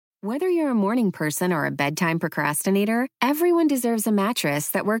Whether you're a morning person or a bedtime procrastinator, everyone deserves a mattress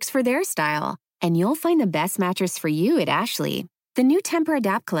that works for their style. And you'll find the best mattress for you at Ashley. The new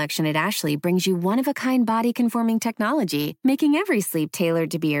Temper-Adapt collection at Ashley brings you one-of-a-kind body-conforming technology, making every sleep tailored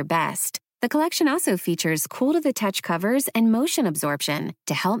to be your best. The collection also features cool-to-the-touch covers and motion absorption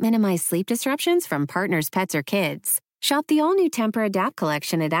to help minimize sleep disruptions from partners, pets, or kids. Shop the all-new Temper-Adapt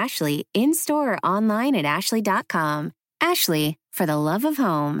collection at Ashley, in-store or online at ashley.com. Ashley, for the love of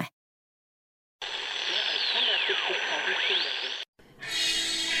home.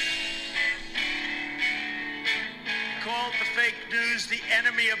 Called the fake news the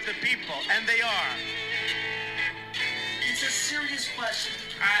enemy of the people, and they are. It's a serious question.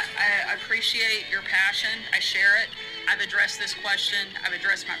 I appreciate your passion. I share it. I've addressed this question. I've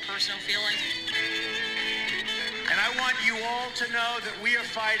addressed my personal feelings. And I want you all to know that we are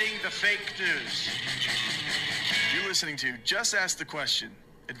fighting the fake news. You're listening to Just Ask the Question,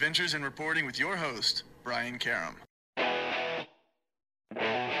 Adventures in Reporting with your host, Brian Karam.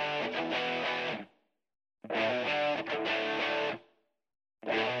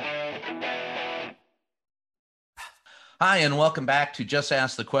 Hi, and welcome back to Just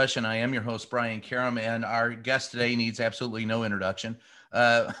Ask the Question. I am your host, Brian Karam, and our guest today needs absolutely no introduction.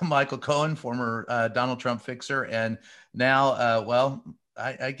 Michael Cohen, former Donald Trump fixer, and now,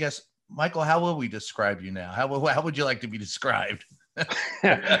 I guess, Michael, how will we describe you now? How would you like to be described?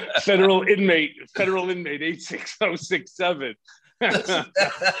 Federal inmate 86067.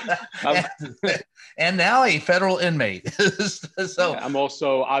 And now a federal inmate. So I'm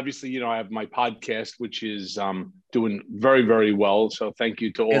also, obviously, I have my podcast, which is doing very, very well. So thank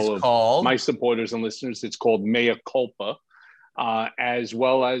you to all of my supporters and listeners. It's called Mea Culpa, as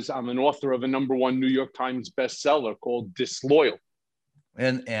well as I'm an author of a #1 New York Times bestseller called Disloyal.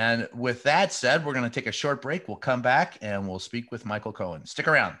 And with that said, we're going to take a short break. We'll come back and we'll speak with Michael Cohen. Stick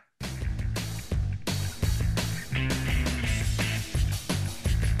around.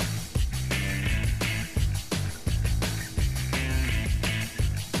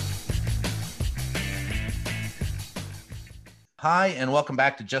 Hi, and welcome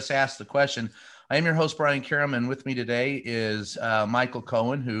back to Just Ask the Question. I am your host, Brian Karam, and with me today is Michael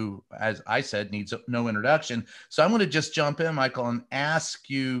Cohen, who, as I said, needs no introduction. So I'm going to just jump in, Michael, and I'm just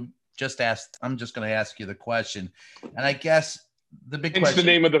going to ask you the question. And I guess the big question. Hence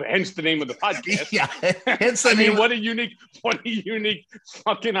the name of the podcast. Yeah. Hence the name. What a unique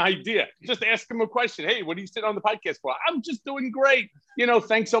fucking idea. Just ask him a question. Hey, what do you sit on the podcast for? I'm just doing great.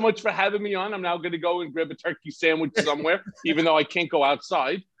 Thanks so much for having me on. I'm now going to go and grab a turkey sandwich somewhere, even though I can't go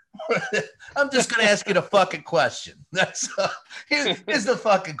outside. I'm just going to ask you the fucking question. Here's the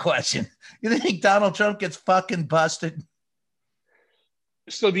fucking question. You think Donald Trump gets fucking busted?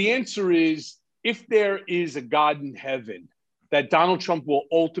 So the answer is, if there is a God in heaven, that Donald Trump will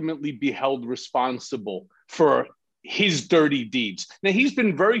ultimately be held responsible for his dirty deeds. Now, he's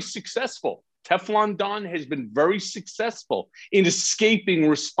been very successful. Teflon Don has been very successful in escaping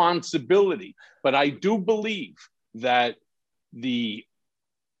responsibility. But I do believe that the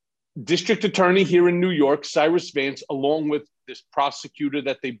district attorney here in New York, Cyrus Vance, along with this prosecutor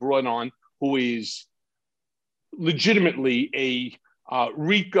that they brought on, who is legitimately a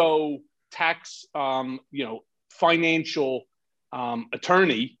RICO tax, financial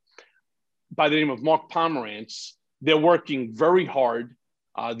attorney by the name of Mark Pomerantz, they're working very hard.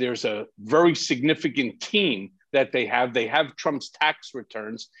 There's a very significant team that they have. They have Trump's tax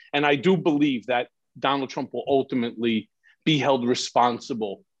returns. And I do believe that Donald Trump will ultimately be held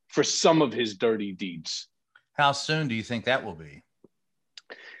responsible for some of his dirty deeds. How soon do you think that will be?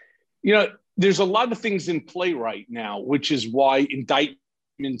 There's a lot of things in play right now, which is why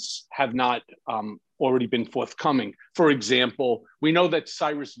indictments have not already been forthcoming. For example, we know that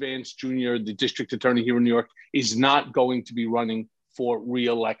Cyrus Vance Jr., the district attorney here in New York, is not going to be running for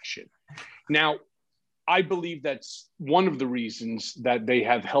re-election. Now, I believe that's one of the reasons that they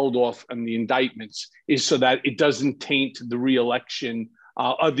have held off on the indictments, is so that it doesn't taint the re-election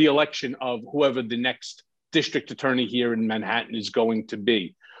of the election of whoever the next district attorney here in Manhattan is going to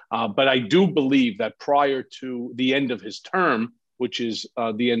be. But I do believe that prior to the end of his term, which is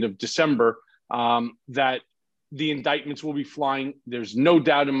the end of December, that the indictments will be flying. There's no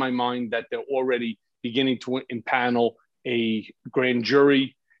doubt in my mind that they're already beginning to impanel a grand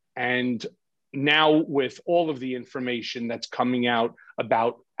jury. And now with all of the information that's coming out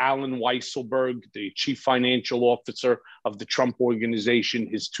about Alan Weisselberg, the chief financial officer of the Trump organization,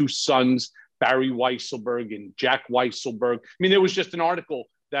 his two sons, Barry Weisselberg and Jack Weisselberg. I mean, there was just an article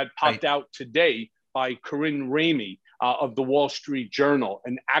that popped out today by Corinne Ramey of the Wall Street Journal,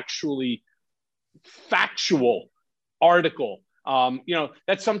 an actually factual article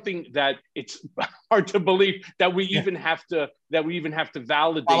That's something that it's hard to believe that we even have to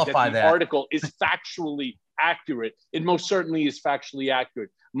validate Qualify that the article is factually accurate. It most certainly is factually accurate.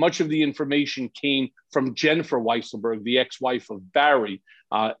 Much of the information came from Jennifer Weisselberg, the ex-wife of Barry,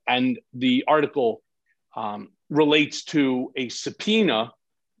 and the article relates to a subpoena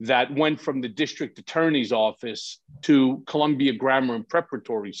that went from the district attorney's office to Columbia Grammar and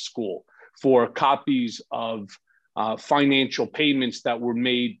Preparatory School for copies of financial payments that were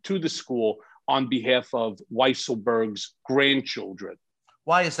made to the school on behalf of Weisselberg's grandchildren.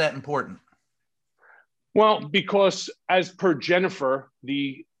 Why is that important? Well, because as per Jennifer,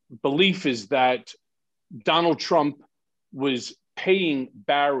 the belief is that Donald Trump was paying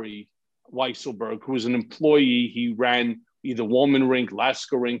Barry Weisselberg, who was an employee. He ran either Woolman Rink,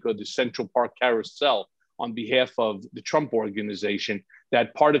 Lasker Rink, or the Central Park Carousel on behalf of the Trump organization,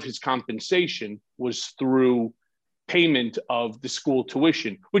 that part of his compensation was through payment of the school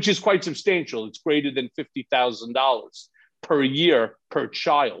tuition, which is quite substantial. It's greater than $50,000 per year per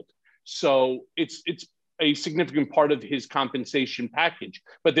child. So it's a significant part of his compensation package,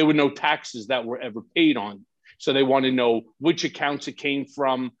 but there were no taxes that were ever paid on. So they want to know which accounts it came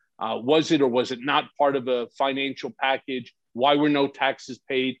from. Was it or was it not part of a financial package? Why were no taxes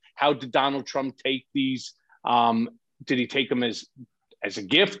paid? How did Donald Trump take these? Did he take them as a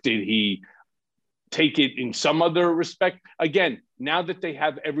gift? Did he take it in some other respect? Again, now that they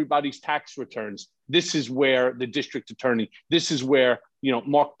have everybody's tax returns, this is where the district attorney, this is where,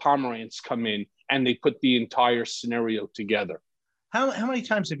 Mark Pomerantz come in and they put the entire scenario together. How many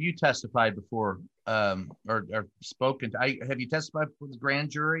times have you testified before or spoken? Have you testified before the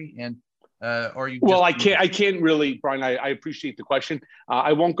grand jury? And or you? Well, I can't really, Brian. I appreciate the question.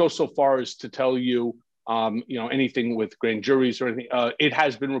 I won't go so far as to tell you, anything with grand juries or anything. It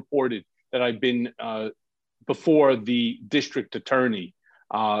has been reported that I've been before the district attorney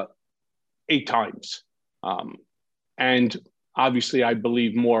 8 times, and obviously, I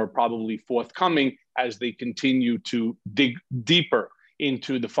believe more probably forthcoming as they continue to dig deeper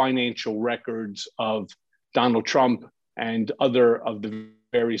into the financial records of Donald Trump and other of the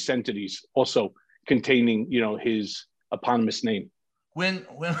various entities, also containing, his eponymous name. When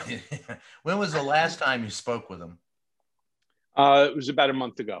was the last time you spoke with him? It was about a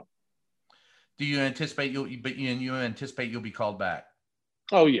month ago. Do you anticipate you anticipate you'll be called back?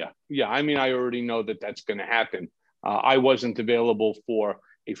 Oh yeah. I mean, I already know that that's going to happen. I wasn't available for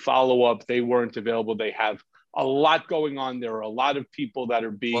a follow-up. They weren't available. They have a lot going on. There are a lot of people that are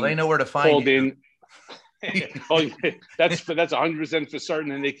being well, they know where to find called you. In. That's 100% for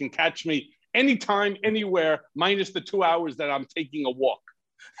certain. And they can catch me anytime, anywhere, minus the 2 hours that I'm taking a walk.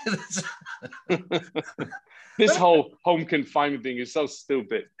 This whole home confinement thing is so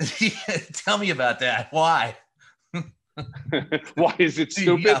stupid. Tell me about that. Why? Why is it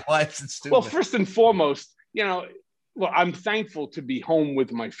stupid? Yeah, why is it stupid? Well, first and foremost, I'm thankful to be home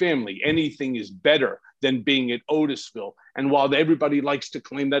with my family. Anything is better than being at Otisville. And while everybody likes to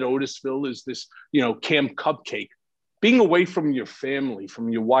claim that Otisville is this, Camp Cupcake, being away from your family, from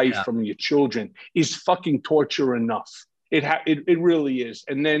your wife, from your children is fucking torture enough. It really is.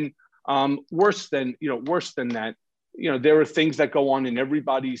 And then worse than that, there are things that go on in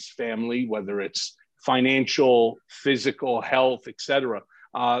everybody's family, whether it's financial, physical, health, etc.,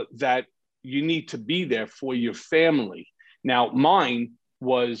 that you need to be there for your family. Now, mine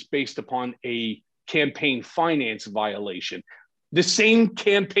was based upon a campaign finance violation, the same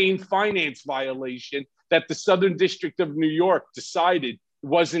campaign finance violation that the Southern District of New York decided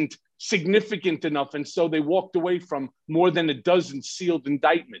wasn't significant enough. And so they walked away from more than a dozen sealed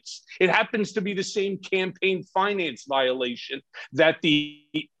indictments. It happens to be the same campaign finance violation that the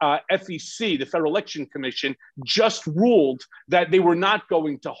FEC, the Federal Election Commission, just ruled that they were not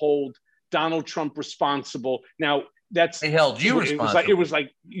going to hold Donald Trump responsible. Now, they held you responsible. It was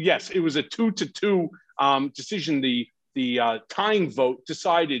like yes, it was a 2-2 decision. The tying vote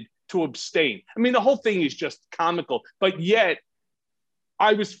decided to abstain. I mean, the whole thing is just comical, but yet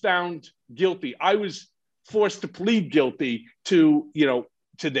I was found guilty. I was forced to plead guilty to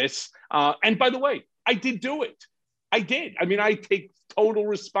this. And by the way, I did do it. I did. I mean, I take total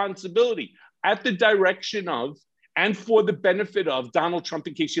responsibility at the direction of and for the benefit of Donald Trump,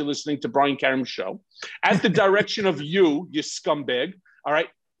 in case you're listening to Brian Karam's show, at the direction of you scumbag, all right,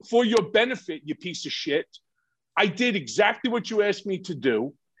 for your benefit, you piece of shit, I did exactly what you asked me to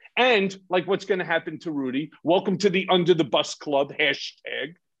do. And like what's going to happen to Rudy, welcome to the Under the Bus Club,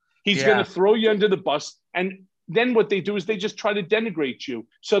 hashtag. He's going to throw you under the bus. And then what they do is they just try to denigrate you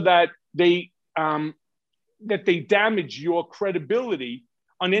so that they damage your credibility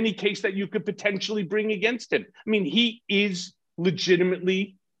on any case that you could potentially bring against him. I mean, he is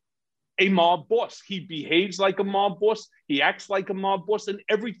legitimately a mob boss. He behaves like a mob boss. He acts like a mob boss, and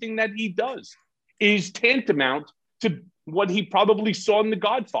everything that he does is tantamount to what he probably saw in The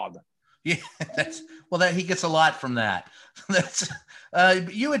Godfather. Yeah, that he gets a lot from that. That's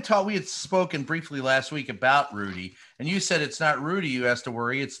we had spoken briefly last week about Rudy, and you said it's not Rudy who has to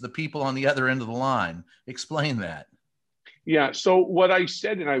worry, it's the people on the other end of the line. Explain that. Yeah. So what I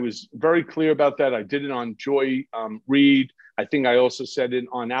said, and I was very clear about that, I did it on Joy Reid. I think I also said it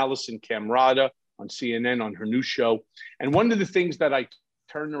on Alison Camerata on CNN on her new show. And one of the things that I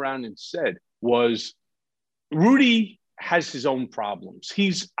turned around and said was, Rudy has his own problems.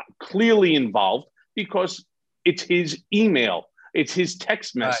 He's clearly involved because it's his email, it's his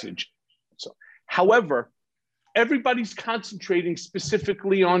text message. Right. So, however, everybody's concentrating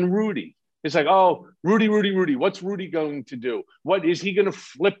specifically on Rudy. It's like, oh, Rudy. What's Rudy going to do? What is he going to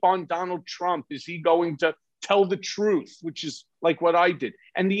flip on Donald Trump? Is he going to tell the truth, which is like what I did?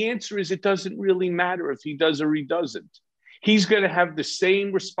 And the answer is, it doesn't really matter if he does or he doesn't. He's going to have the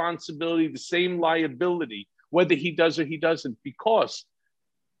same responsibility, the same liability, whether he does or he doesn't, because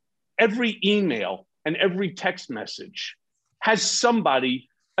every email and every text message has somebody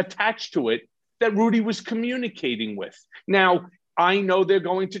attached to it that Rudy was communicating with. Now, I know they're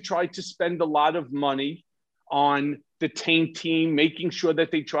going to try to spend a lot of money on the taint team, making sure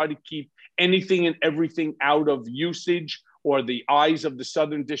that they try to keep anything and everything out of usage or the eyes of the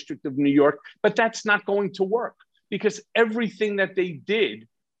Southern District of New York. But that's not going to work, because everything that they did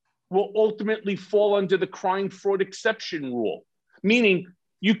will ultimately fall under the crime fraud exception rule, meaning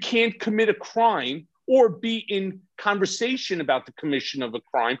you can't commit a crime or be in conversation about the commission of a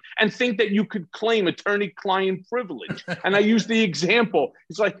crime and think that you could claim attorney-client privilege. And I use the example.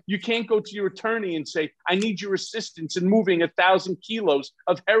 It's like, you can't go to your attorney and say, I need your assistance in moving 1,000 kilos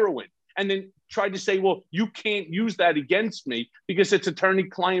of heroin, and then try to say, well, you can't use that against me because it's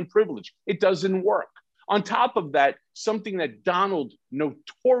attorney-client privilege. It doesn't work. On top of that, something that Donald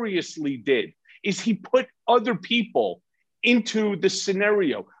notoriously did is he put other people into the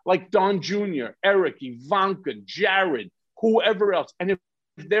scenario, like Don Jr., Eric, Ivanka, Jared, whoever else. And if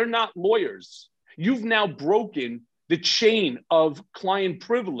they're not lawyers, you've now broken the chain of client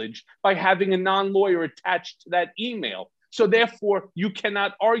privilege by having a non-lawyer attached to that email. So therefore, you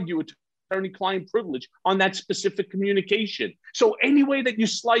cannot argue attorney-client privilege on that specific communication. So any way that you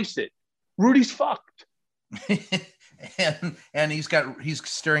slice it, Rudy's fucked. and he's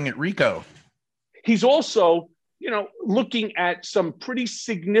staring at Rico. He's also, looking at some pretty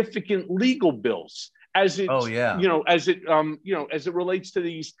significant legal bills as it, as it relates to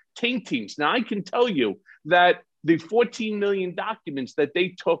these taint teams. Now, I can tell you that the 14 million documents that they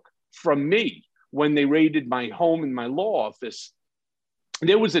took from me when they raided my home and my law office,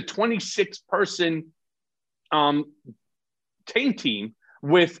 there was a 26-person taint team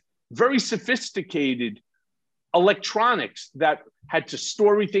with very sophisticated electronics that had to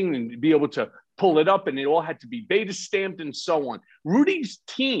store everything and be able to pull it up, and it all had to be beta stamped and so on. Rudy's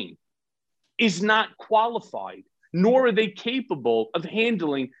team is not qualified, nor are they capable of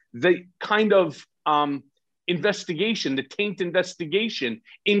handling the kind of investigation, the taint investigation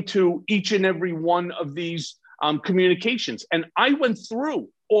into each and every one of these communications. And I went through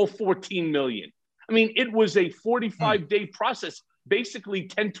all 14 million. I mean, it was a 45-day process, basically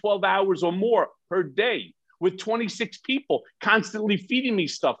 10, 12 hours or more per day, with 26 people constantly feeding me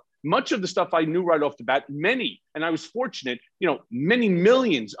stuff. Much of the stuff I knew right off the bat, many, and I was fortunate, many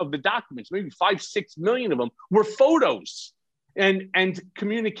millions of the documents, maybe 5-6 million of them, were photos and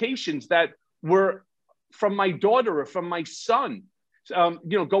communications that were from my daughter or from my son,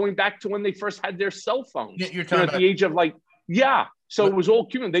 going back to when they first had their cell phones. You're talking at the age of so it was all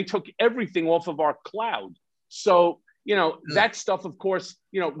cumulative. They took everything off of our cloud. So, that stuff, of course,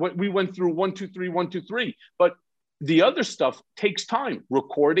 we went through 1, 2, 3, 1, 2, 3, but the other stuff takes time.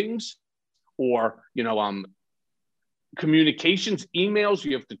 Recordings or, communications, emails,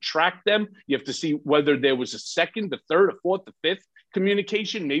 you have to track them. You have to see whether there was a second, the third, a fourth, the fifth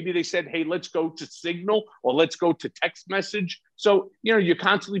communication. Maybe they said, hey, let's go to Signal or let's go to text message. So, you're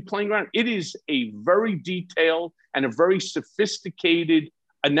constantly playing around. It is a very detailed and a very sophisticated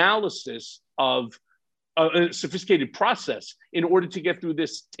analysis of a sophisticated process in order to get through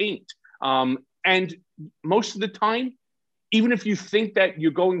this taint. And most of the time, even if you think that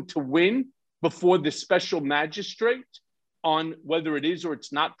you're going to win before the special magistrate on whether it is or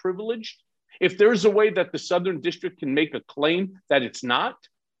it's not privileged, if there's a way that the Southern District can make a claim that it's not,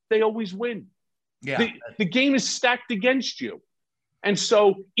 they always win. Yeah. The game is stacked against you. And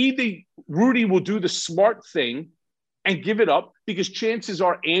so either Rudy will do the smart thing and give it up, because chances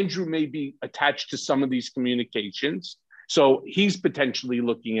are Andrew may be attached to some of these communications. So he's potentially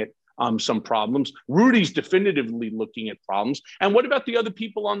looking at some problems. Rudy's definitively looking at problems. And what about the other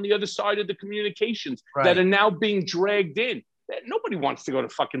people on the other side of the communications that are now being dragged in? Nobody wants to go to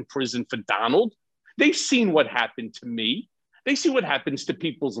fucking prison for Donald. They've seen what happened to me. They see what happens to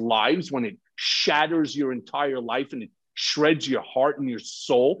people's lives when it shatters your entire life and it shreds your heart and your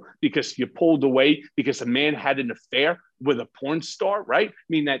soul because you pulled away because a man had an affair with a porn star, right? I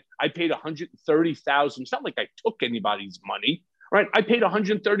mean, that I paid $130,000. It's not like I took anybody's money, right? I paid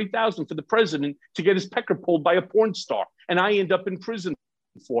 $130,000 for the president to get his pecker pulled by a porn star, and I end up in prison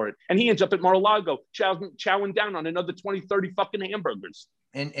for it. And he ends up at Mar-a-Lago chowing down on another 20, 30 fucking hamburgers.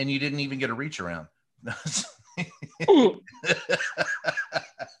 And you didn't even get a reach around.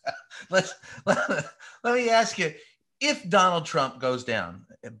 let me ask you, if Donald Trump goes down,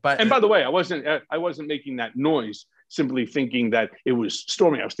 and by the way, I wasn't making that noise simply thinking that it was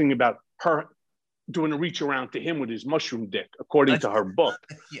Stormy. I was thinking about her doing a reach around to him with his mushroom dick, according to her book.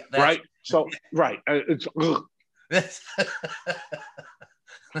 Yeah, right. So right, it's.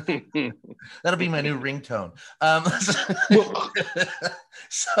 That'll be my new ringtone.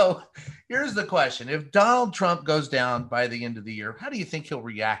 So here's the question. If Donald Trump goes down by the end of the year, how do you think he'll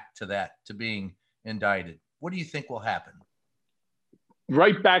react to that, to being indicted? What do you think will happen?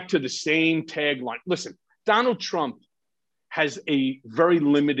 Right back to the same tagline. Listen, Donald Trump has a very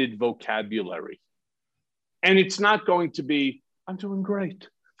limited vocabulary. And it's not going to be, I'm doing great.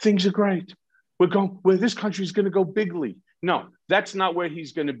 Things are great. This country's going to go bigly. No, that's not where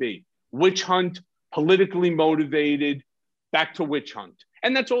he's going to be. Witch hunt, politically motivated, back to witch hunt.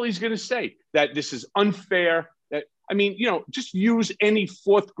 And that's all he's going to say, that this is unfair. Just use any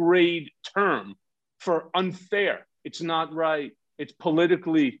fourth grade term for unfair. It's not right. It's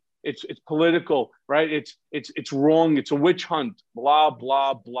politically, it's political, right? It's wrong. It's a witch hunt, blah,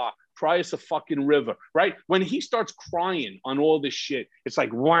 blah, blah. Cry us a fucking river, right? When he starts crying on all this shit, it's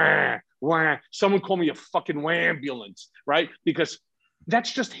like, wah, wah. Someone call me a fucking wambulance, right? Because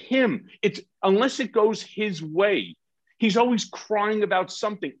that's just him. It's unless it goes his way, he's always crying about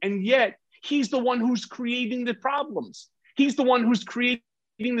something. And yet he's the one who's creating the problems. He's the one who's creating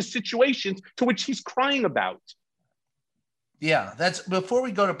the situations to which he's crying about. Yeah, that's before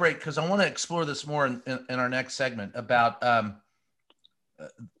we go to break, because I want to explore this more in our next segment about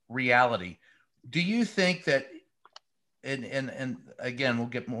reality. Do you think that, and again, we'll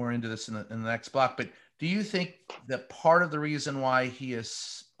get more into this in the next block, but do you think that part of the reason why he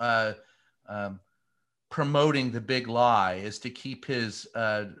is promoting the big lie is to keep his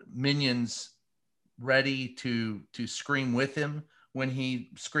minions ready to scream with him when he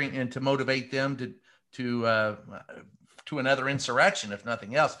scream, and to motivate them to another insurrection, if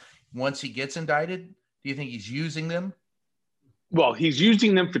nothing else, once he gets indicted? Do you think he's using them? Well, he's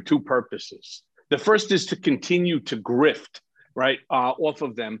using them for two purposes. The first is to continue to grift, right, off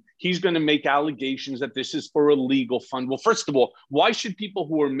of them. He's going to make allegations that this is for a legal fund. Well, first of all, why should people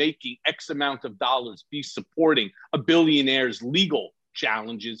who are making X amount of dollars be supporting a billionaire's legal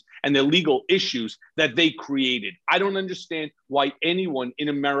challenges and their legal issues that they created? I don't understand why anyone in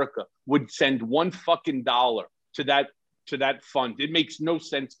America would send one fucking dollar to that fund. It makes no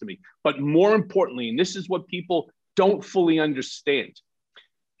sense to me. But more importantly, and this is what people don't fully understand,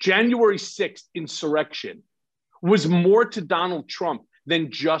 January 6th insurrection was more to Donald Trump than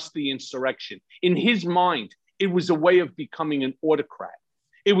just the insurrection. In his mind, it was a way of becoming an autocrat.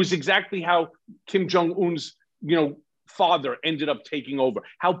 It was exactly how Kim Jong-un's, father ended up taking over,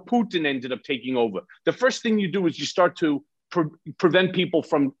 how Putin ended up taking over. The first thing you do is you start to prevent people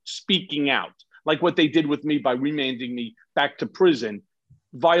from speaking out, like what they did with me by remanding me back to prison,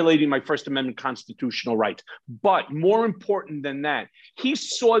 violating my First Amendment constitutional rights. But more important than that, he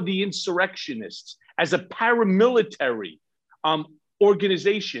saw the insurrectionists as a paramilitary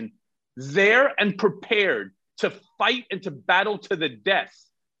organization there and prepared to fight and to battle to the death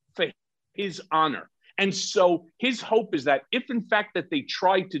for his honor. And so his hope is that if in fact that they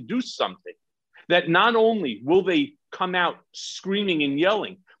try to do something, that not only will they come out screaming and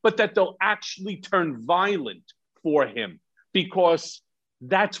yelling, but that they'll actually turn violent for him, because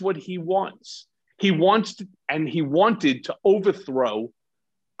that's what he wants. He wanted to overthrow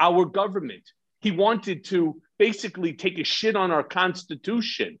our government. He wanted to basically take a shit on our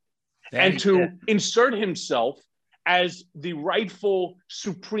Constitution and to insert himself as the rightful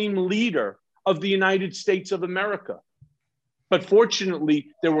supreme leader of the United States of America. But fortunately,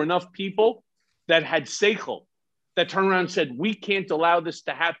 there were enough people that had seichel that turned around and said, we can't allow this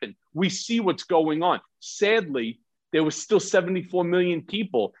to happen. We see what's going on. Sadly, there was still 74 million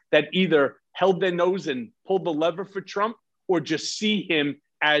people that either held their nose and pulled the lever for Trump or just see him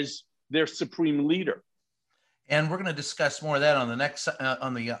as their supreme leader. And we're going to discuss more of that on the next,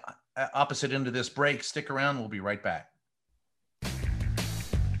 on the opposite end of this break. Stick around. We'll be right back.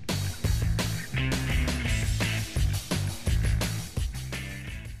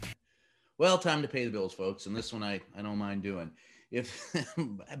 Well, time to pay the bills, folks. And this one I don't mind doing. If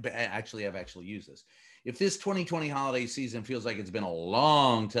I've actually used this. If this 2020 holiday season feels like it's been a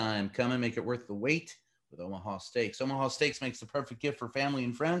long time coming, make it worth the wait with Omaha Steaks. Omaha Steaks makes the perfect gift for family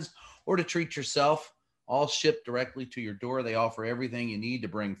and friends or to treat yourself. All shipped directly to your door. They offer everything you need to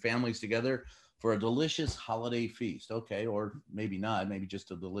bring families together for a delicious holiday feast. Okay, or maybe not, maybe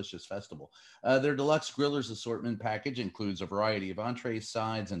just a delicious festival. Their deluxe grillers assortment package includes a variety of entrees,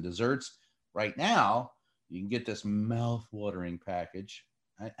 sides, and desserts. Right now, you can get this mouth-watering package.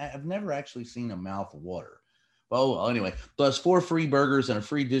 I've never actually seen a mouth water. Oh, well, anyway, plus 4 free burgers and a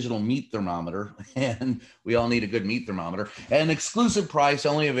free digital meat thermometer. And we all need a good meat thermometer. At an exclusive price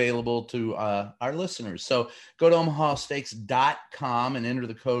only available to our listeners. So go to omahasteaks.com and enter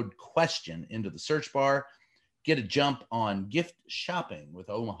the code QUESTION into the search bar. Get a jump on gift shopping with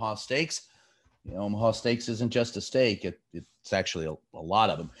Omaha Steaks. You know, Omaha Steaks isn't just a steak. It's actually a lot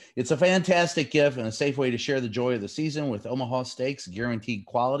of them. It's a fantastic gift and a safe way to share the joy of the season with Omaha Steaks, guaranteed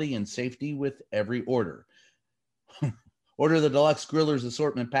quality and safety with every order. Order the deluxe grillers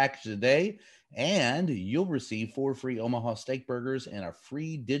assortment package today, and you'll receive 4 free Omaha steak burgers and a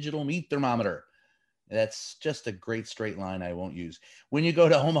free digital meat thermometer. That's just a great straight line I won't use. When you go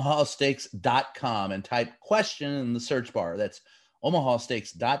to omahasteaks.com and type question in the search bar, that's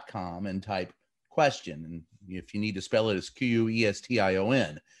omahasteaks.com and type question. And if you need to spell it, it's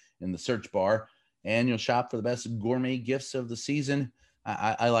QUESTION in the search bar, and you'll shop for the best gourmet gifts of the season.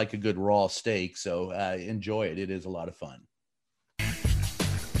 I like a good raw steak, so enjoy it. It is a lot of fun.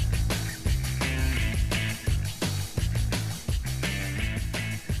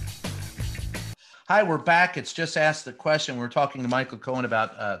 Hi, we're back. It's Just Ask the Question. We're talking to Michael Cohen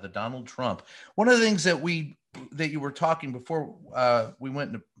about the Donald Trump. One of the things that you were talking before we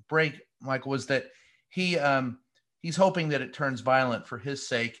went into break, Michael, was that he's hoping that it turns violent for his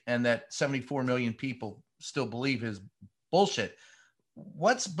sake, and that 74 million people still believe his bullshit.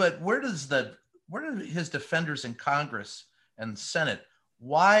 Where do his defenders in Congress and Senate,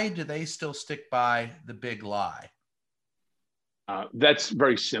 why do they still stick by the big lie? That's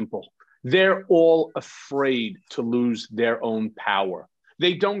very simple. They're all afraid to lose their own power.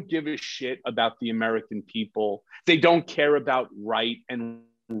 They don't give a shit about the American people. They don't care about right and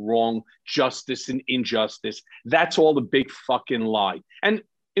wrong, justice and injustice. That's all the big fucking lie. And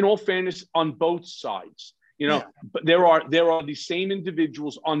in all fairness, on both sides, but there are the same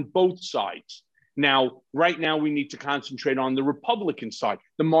individuals on both sides. Now, right now, we need to concentrate on the Republican side,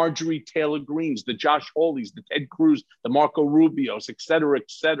 the Marjorie Taylor Greens, the Josh Hawleys, the Ted Cruz, the Marco Rubios, et cetera, et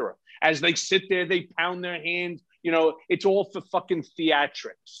cetera. As they sit there, they pound their hands. It's all for fucking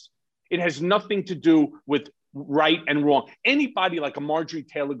theatrics. It has nothing to do with right and wrong. Anybody like a Marjorie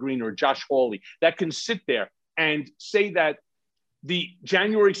Taylor Greene or a Josh Hawley that can sit there and say that the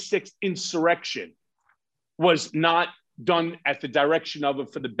January 6th insurrection was not done at the direction of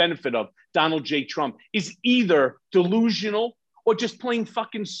and for the benefit of Donald J. Trump is either delusional or just plain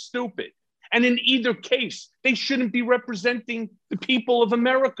fucking stupid. And in either case, they shouldn't be representing the people of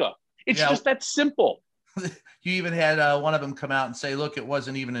America. It's just that simple. You even had one of them come out and say, look, it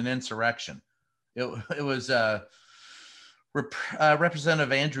wasn't even an insurrection. It was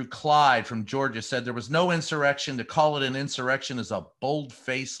Representative Andrew Clyde from Georgia said there was no insurrection. To call it an insurrection is a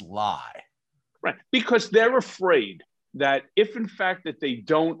bold-faced lie. Right, because they're afraid that if, in fact, that they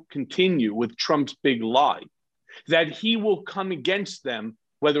don't continue with Trump's big lie, that he will come against them,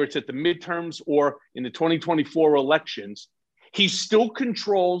 whether it's at the midterms or in the 2024 elections. He still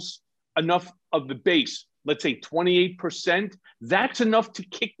controls enough of the base, let's say 28%. That's enough to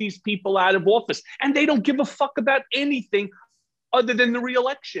kick these people out of office. And they don't give a fuck about anything other than the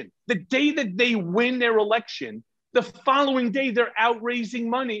reelection. The day that they win their election, the following day, they're out raising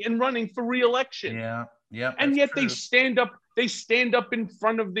money and running for re-election. Yeah. And yet true. They stand up in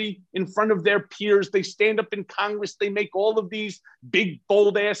front of their peers. They stand up in Congress. They make all of these big,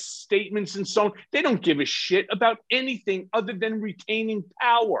 bold ass statements and so on. They don't give a shit about anything other than retaining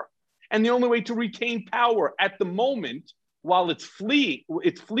power. And the only way to retain power at the moment, while it's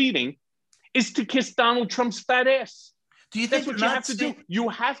fleeting, is to kiss Donald Trump's fat ass. Do you think that's what you have to do? You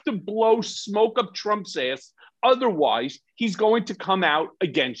have to blow smoke up Trump's ass. Otherwise, he's going to come out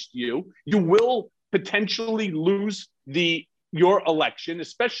against you. You will potentially lose your election,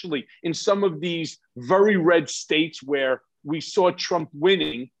 especially in some of these very red states where we saw Trump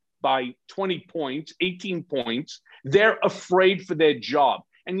winning by 20 points, 18 points. They're afraid for their job.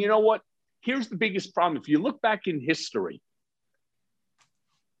 And you know what? here's the biggest problem. If you look back in history,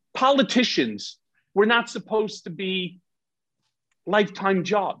 politicians were not supposed to be lifetime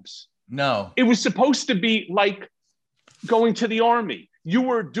jobs. No. It was supposed to be like going to the army. You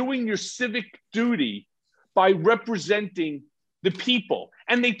were doing your civic duty by representing the people,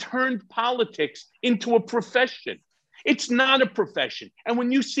 and they turned politics into a profession. It's not a profession. And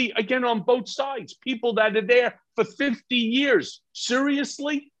when you see, again, on both sides, people that are there for 50 years,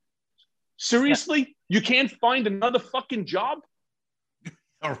 seriously, you can't find another fucking job?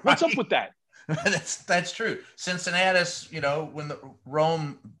 Right. What's up with that? That's true. Cincinnatus, when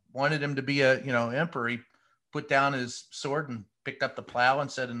Rome wanted him to be a, emperor, he put down his sword and picked up the plow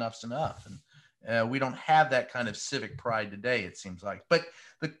and said, enough's enough. And we don't have that kind of civic pride today, it seems like. But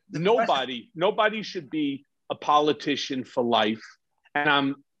nobody should be a politician for life. And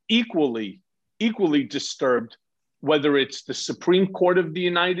I'm equally disturbed whether it's the Supreme Court of the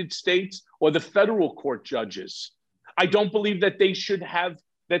United States or the federal court judges. I don't believe that they should have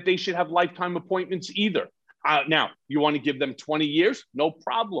lifetime appointments either. Now, you want to give them 20 years? No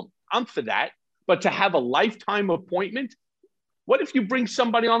problem. I'm for that. But to have a lifetime appointment, what if you bring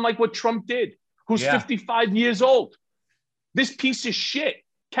somebody on like what Trump did, who's 55 years old? This piece of shit,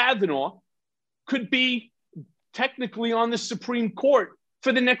 Kavanaugh, could be technically on the Supreme Court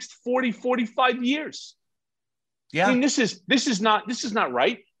for the next 40, 45 years. Yeah. I mean, this is not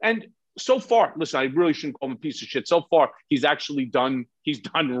right. And so far, listen, I really shouldn't call him a piece of shit. So far, he's done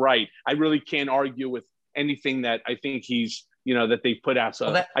right. I really can't argue with anything that I think that they put out.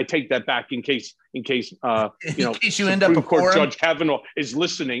 So I take that back in case in case you Supreme end up Court Judge Kavanaugh is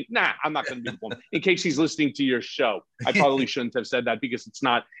listening. Nah, I'm not going to be one. In case he's listening to your show, I probably shouldn't have said that because it's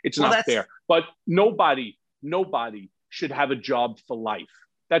not fair. But nobody should have a job for life.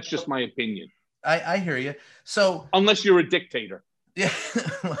 That's just my opinion. I hear you. So unless you're a dictator. Yeah.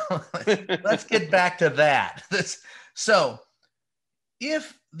 Well, let's get back to that. So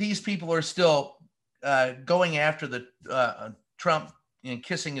if these people are still going after the Trump and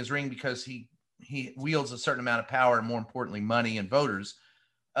kissing his ring because he wields a certain amount of power and, more importantly, money and voters,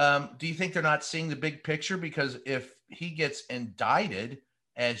 do you think they're not seeing the big picture? Because if he gets indicted,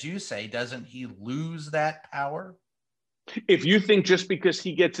 as you say, doesn't he lose that power? If you think just because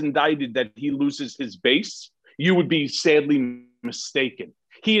he gets indicted that he loses his base, you would be sadly mistaken.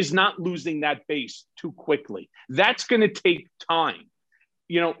 He is not losing that base too quickly. That's going to take time.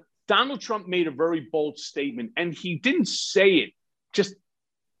 Donald Trump made a very bold statement, and he didn't say it just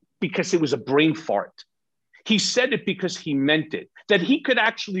because it was a brain fart. He said it because he meant it, that he could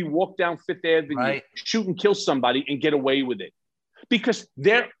actually walk down Fifth Avenue, right, shoot and kill somebody and get away with it. Because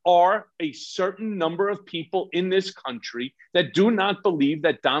there are a certain number of people in this country that do not believe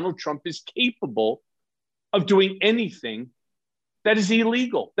that Donald Trump is capable of doing anything that is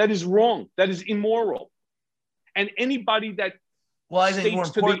illegal, that is wrong, that is immoral. And anybody that states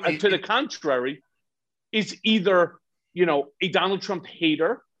to the contrary is either, a Donald Trump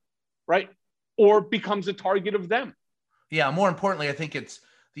hater, right, or becomes a target of them. Yeah, more importantly, I think it's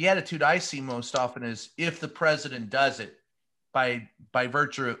the attitude I see most often is if the president does it, by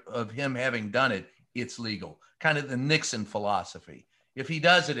virtue of him having done it, it's legal. Kind of the Nixon philosophy. If he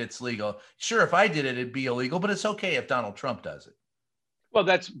does it, it's legal. Sure, if I did it, it'd be illegal, but it's okay if Donald Trump does it. Well,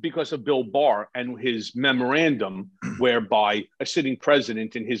 that's because of Bill Barr and his memorandum whereby a sitting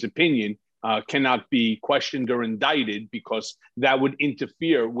president, in his opinion, cannot be questioned or indicted because that would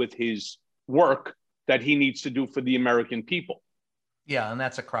interfere with his work that he needs to do for the American people. Yeah, and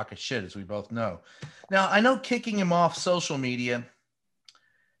that's a crock of shit, as we both know. Now, I know kicking him off social media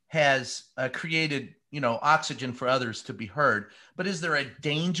has created, oxygen for others to be heard. But is there a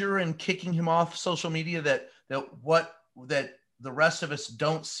danger in kicking him off social media that the rest of us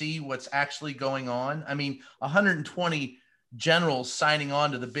don't see what's actually going on? I mean, 120 generals signing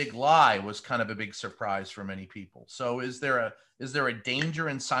on to the big lie was kind of a big surprise for many people. So is there a danger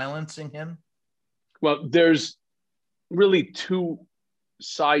in silencing him? Well, there's really two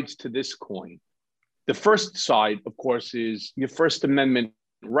sides to this coin. The first side, of course, is your First Amendment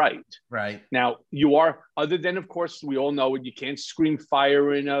right. Right. Now, you are, other than, of course, we all know it, you can't scream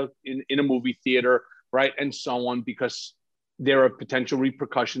fire in a movie theater, right, and so on, because there are potential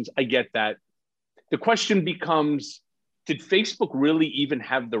repercussions. I get that. The question becomes, did Facebook really even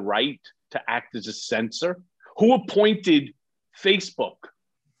have the right to act as a censor? Who appointed Facebook,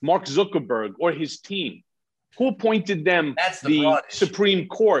 Mark Zuckerberg, or his team? Who appointed them the Supreme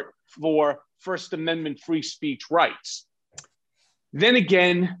Court for First Amendment free speech rights? Then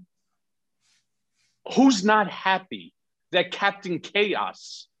again, who's not happy that Captain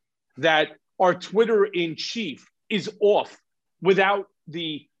Chaos, that our Twitter in chief, is off without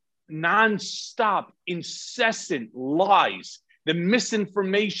the nonstop, incessant lies, the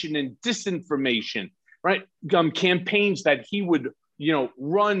misinformation and disinformation, right? Campaigns that he would,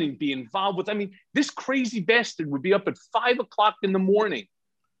 run and be involved with. I mean, this crazy bastard would be up at 5 o'clock in the morning.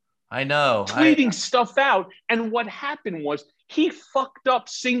 I know. Tweeting stuff out. And what happened was he fucked up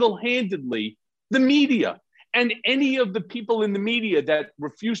single-handedly the media. And any of the people in the media that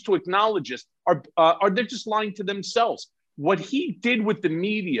refuse to acknowledge us are they're just lying to themselves. What he did with the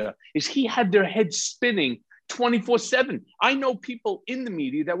media is he had their heads spinning 24/7. I know people in the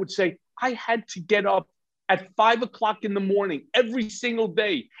media that would say, I had to get up at 5 o'clock in the morning every single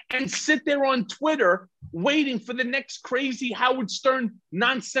day and sit there on Twitter waiting for the next crazy Howard Stern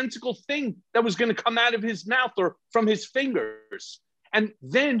nonsensical thing that was going to come out of his mouth or from his fingers. And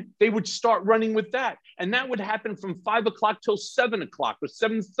then they would start running with that. And that would happen from 5 o'clock till 7 o'clock or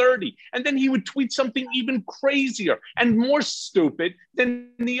 7:30. And then he would tweet something even crazier and more stupid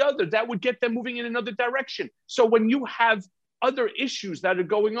than the other. That would get them moving in another direction. So when you have other issues that are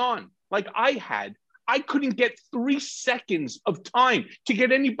going on, like I couldn't get 3 seconds of time to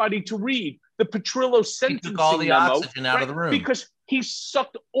get anybody to read the Petrillo sentencing He took all the memo, oxygen out of the room. Because he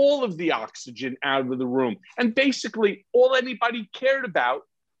sucked all of the oxygen out of the room. And basically, all anybody cared about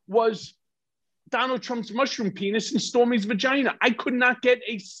was Donald Trump's mushroom penis and Stormy's vagina. I could not get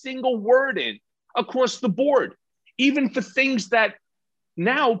a single word in across the board, even for things that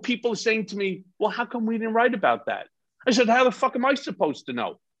now people are saying to me, well, how come we didn't write about that? I said, how the fuck am I supposed to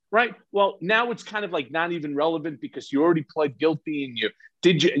know? Right. Well, now it's kind of like not even relevant because you already pled guilty and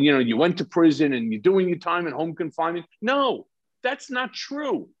you went to prison and you're doing your time in home confinement. No, that's not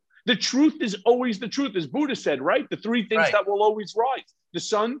true. The truth is always the truth, as Buddha said, right? The 3 things that will always rise: the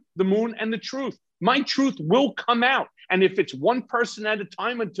sun, the moon, and the truth. My truth will come out. And if it's one person at a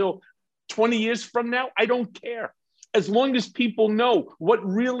time until 20 years from now, I don't care. As long as people know what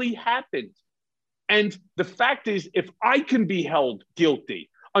really happened. And the fact is, if I can be held guilty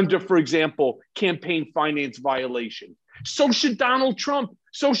under, for example, campaign finance violation, so should Donald Trump,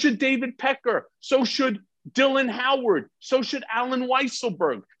 so should David Pecker, so should Dylan Howard, so should Alan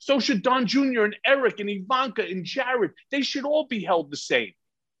Weisselberg, so should Don Jr. and Eric and Ivanka and Jared. They should all be held the same.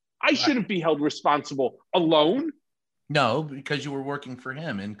 I shouldn't be held responsible alone. No, because you were working for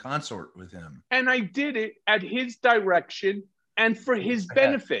him in consort with him. And I did it at his direction and for his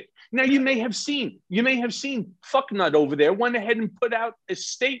benefit. Now, you may have seen Fucknut over there went ahead and put out a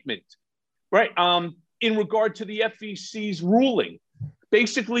statement, right, in regard to the FEC's ruling.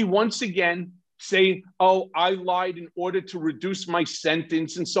 Basically, once again, saying, oh, I lied in order to reduce my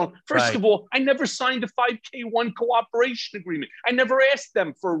sentence and so on. First of all, I never signed a 5K1 cooperation agreement. I never asked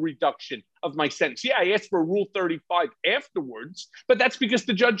them for a reduction of my sentence. Yeah, I asked for a Rule 35 afterwards, but that's because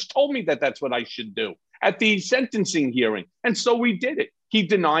the judge told me that that's what I should do at the sentencing hearing. And so we did it. He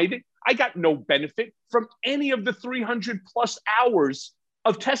denied it. I got no benefit from any of the 300 plus hours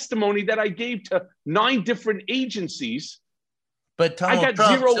of testimony that I gave to 9 different agencies. But Donald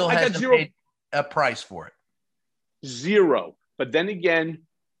Trump still hasn't paid a price for it. Zero. But then again,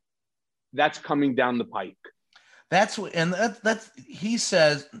 that's coming down the pike. That's he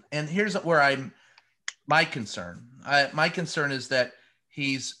says, and here's where my concern. My concern is that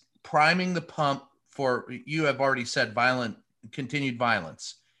he's priming the pump for, you have already said, continued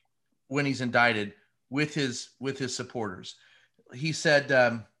violence when he's indicted with his supporters. He said,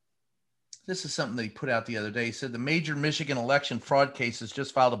 this is something that he put out the other day. He said the major Michigan election fraud cases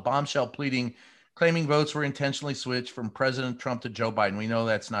just filed a bombshell pleading claiming votes were intentionally switched from President Trump to Joe Biden. We know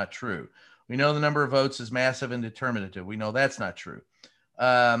that's not true. We know the number of votes is massive and determinative. We know that's not true.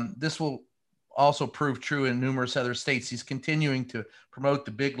 This will also prove true in numerous other states. He's continuing to promote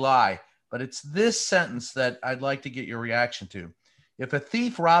the big lie. But it's this sentence that I'd like to get your reaction to. If a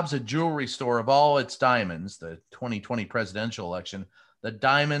thief robs a jewelry store of all its diamonds, the 2020 presidential election, the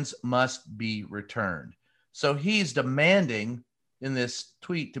diamonds must be returned. So he's demanding in this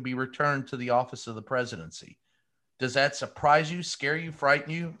tweet to be returned to the office of the presidency. Does that surprise you, scare you,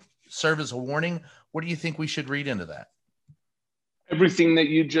 frighten you, serve as a warning? What do you think we should read into that? Everything that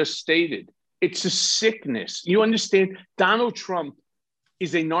you just stated. It's a sickness. You understand? Donald Trump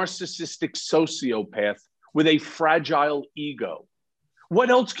is a narcissistic sociopath with a fragile ego. What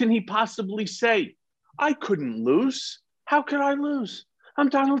else can he possibly say? I couldn't lose. How could I lose? I'm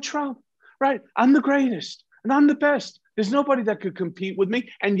Donald Trump, right? I'm the greatest and I'm the best. There's nobody that could compete with me.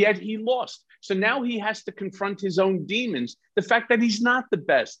 And yet he lost. So now he has to confront his own demons. The fact that he's not the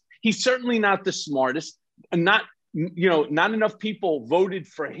best. He's certainly not the smartest, and not enough people voted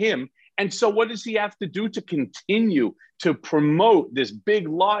for him. And so what does he have to do to continue to promote this big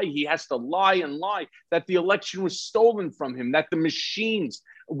lie? He has to lie and lie that the election was stolen from him, that the machines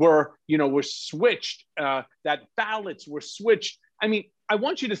were switched, that ballots were switched. I mean, I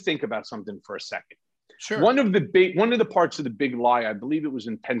want you to think about something for a second. Sure. One of the parts of the big lie, I believe it was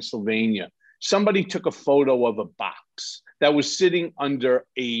in Pennsylvania, somebody took a photo of a box that was sitting under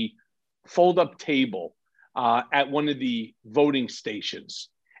a fold-up table at one of the voting stations.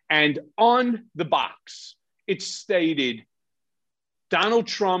 And on the box, it stated Donald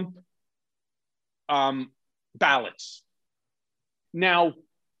Trump ballots. Now,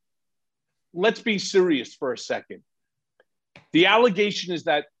 let's be serious for a second. The allegation is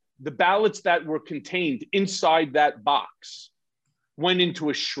that the ballots that were contained inside that box went into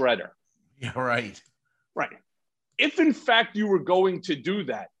a shredder. Yeah, right. Right. If in fact you were going to do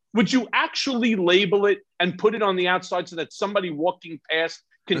that, would you actually label it and put it on the outside so that somebody walking past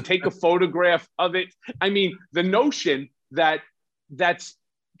can take a photograph of it? I mean, the notion that that's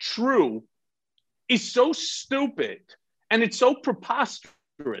true is so stupid and it's so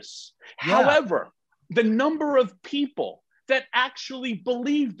preposterous. Yeah. However, the number of people that actually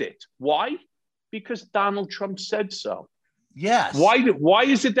believed it. Why? Because Donald Trump said so. Yes. Why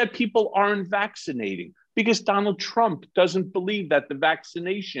is it that people aren't vaccinating? Because Donald Trump doesn't believe that the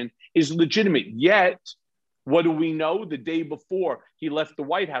vaccination is legitimate. Yet, what do we know? The day before he left the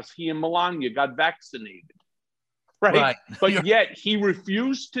White House, he and Melania got vaccinated. Right? But yet he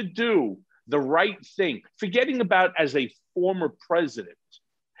refused to do the right thing, forgetting about as a former president,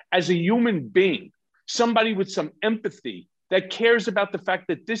 as a human being, somebody with some empathy that cares about the fact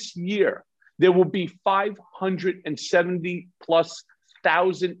that this year there will be 570 plus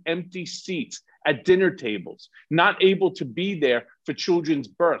thousand empty seats at dinner tables, not able to be there for children's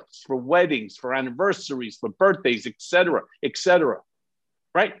births, for weddings, for anniversaries, for birthdays, et cetera,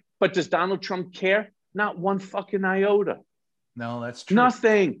 right? But does Donald Trump care? Not one fucking iota. No, that's true.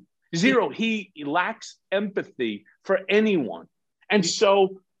 Nothing. Zero. He lacks empathy for anyone. And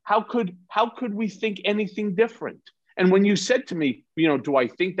so how could we think anything different? And when you said to me, do I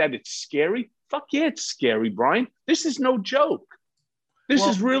think that it's scary? Fuck yeah, it's scary, Brian. This is no joke. This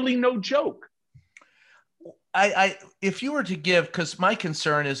is really no joke. If you were to give, because my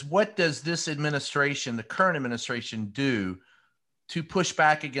concern is, what does this administration, the current administration, do to push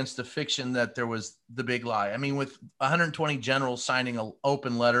back against the fiction that there was the big lie? I mean, with 120 generals signing an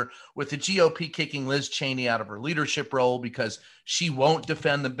open letter, with the GOP kicking Liz Cheney out of her leadership role because she won't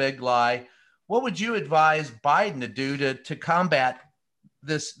defend the big lie, what would you advise Biden to do to combat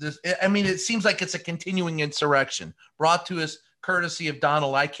this? I mean, it seems like it's a continuing insurrection brought to us courtesy of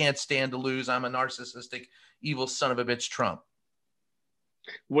Donald. I can't stand to lose. I'm a narcissistic, evil son of a bitch, Trump.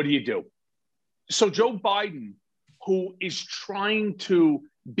 What do? So Joe Biden, who is trying to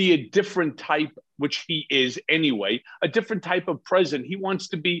be a different type, which he is anyway, a different type of president. He wants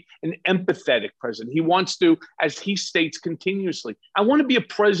to be an empathetic president. He wants to, as he states continuously, I want to be a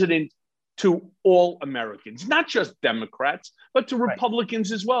president to all Americans, not just Democrats, but to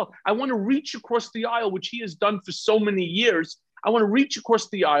Republicans as well. I want to reach across the aisle, which he has done for so many years. I want to reach across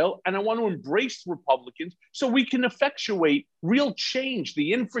the aisle and I want to embrace Republicans so we can effectuate real change,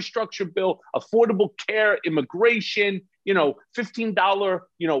 the infrastructure bill, affordable care, immigration, $15,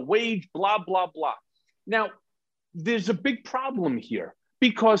 wage, blah, blah, blah. Now, there's a big problem here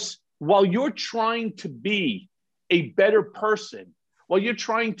because while you're trying to be a better person, while you're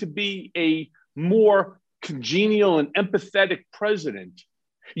trying to be a more congenial and empathetic president,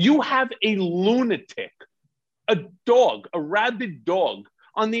 you have a lunatic, a dog, a rabid dog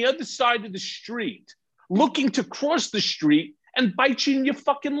on the other side of the street looking to cross the street and bite you in your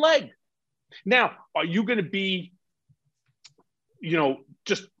fucking leg. Now, are you going to be,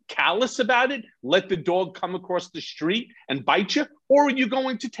 just callous about it, let the dog come across the street and bite you, or are you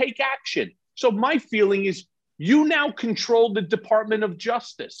going to take action? So my feeling is you now control the Department of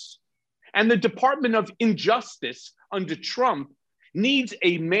Justice, and the Department of Injustice under Trump needs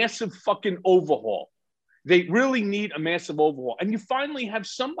a massive fucking overhaul. They really need a massive overhaul. And you finally have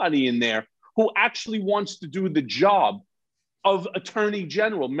somebody in there who actually wants to do the job of Attorney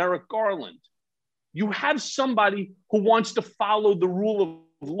General Merrick Garland. You have somebody who wants to follow the rule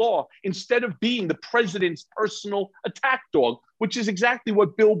of law instead of being the president's personal attack dog, which is exactly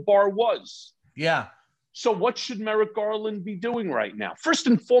what Bill Barr was. Yeah. So what should Merrick Garland be doing right now? First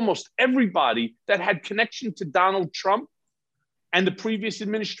and foremost, everybody that had connection to Donald Trump and the previous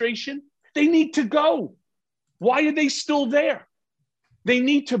administration, they need to go. Why are they still there? They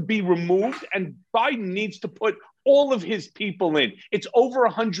need to be removed, and Biden needs to put all of his people in. It's over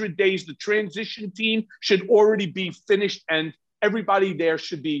 100 days. The transition team should already be finished, and everybody there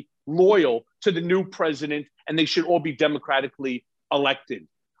should be loyal to the new president, and they should all be democratically elected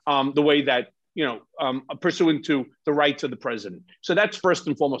the way that pursuant to the rights of the president. So that's first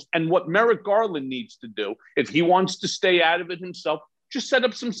and foremost. And what Merrick Garland needs to do, if he wants to stay out of it himself, just set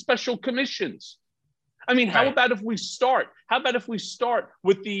up some special commissions. I mean, how about if we start? How about if we start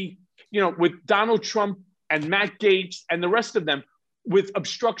with with Donald Trump and Matt Gaetz and the rest of them with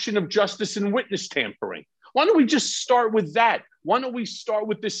obstruction of justice and witness tampering? Why don't we just start with that? Why don't we start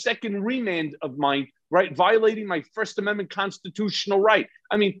with the second remand of mine, right? Violating my First Amendment constitutional right.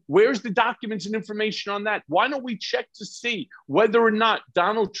 I mean, where's the documents and information on that? Why don't we check to see whether or not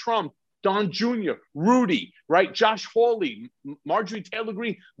Donald Trump, Don Jr., Rudy, right, Josh Hawley, Marjorie Taylor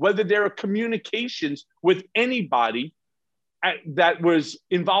Greene, whether there are communications with anybody that was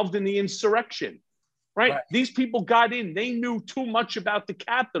involved in the insurrection, right? These people got in. They knew too much about the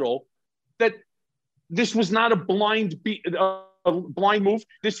Capitol that this was not a blind move.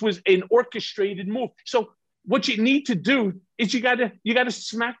 This was an orchestrated move. So what you need to do is you gotta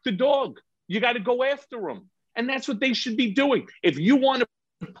smack the dog. You got to go after him, and that's what they should be doing. If you want to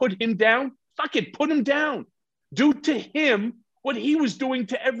put him down, fuck it, put him down. Do to him what he was doing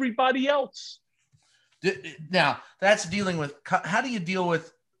to everybody else. Now that's dealing with. How do you deal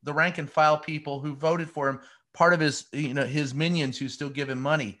with the rank and file people who voted for him? Part of his, his minions who still give him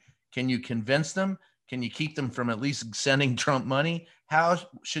money. Can you convince them? Can you keep them from at least sending Trump money? How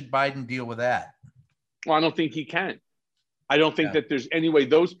should Biden deal with that? Well, I don't think he can. I don't think that there's any way.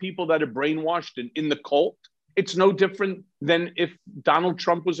 Those people that are brainwashed and in the cult, it's no different than if Donald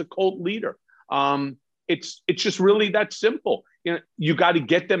Trump was a cult leader. It's just really that simple. You got to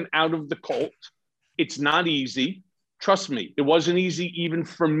get them out of the cult. It's not easy. Trust me, it wasn't easy even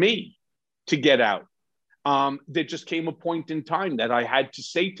for me to get out. There just came a point in time that I had to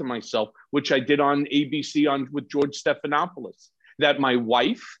say to myself, which I did on ABC with George Stephanopoulos, that my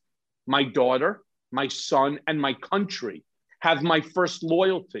wife, my daughter, my son, and my country have my first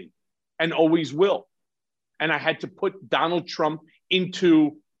loyalty and always will. And I had to put Donald Trump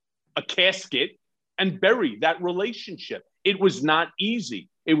into a casket and bury that relationship. It was not easy.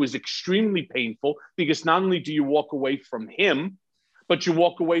 It was extremely painful because not only do you walk away from him, but you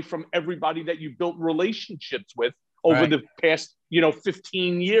walk away from everybody that you built relationships with over the past,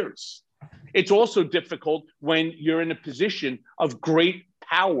 15 years. It's also difficult when you're in a position of great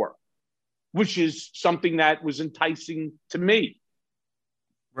power, which is something that was enticing to me.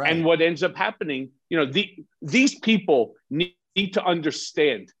 Right. And what ends up happening, these people need to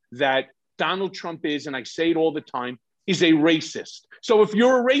understand that Donald Trump is, and I say it all the time, is a racist. So if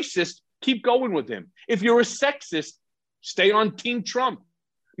you're a racist, keep going with him. If you're a sexist, stay on Team Trump.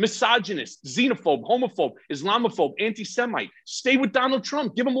 Misogynist, xenophobe, homophobe, Islamophobe, anti-Semite, stay with Donald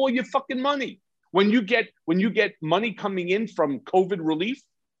Trump. Give him all your fucking money. When you get money coming in from COVID relief,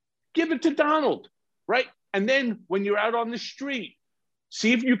 give it to Donald, right? And then when you're out on the street,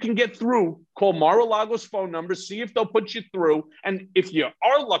 see if you can get through. Call Mar-a-Lago's phone number. See if they'll put you through. And if you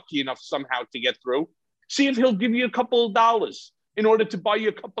are lucky enough somehow to get through, see if he'll give you a couple of dollars in order to buy you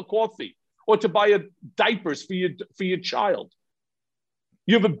a cup of coffee or to buy diapers for your child.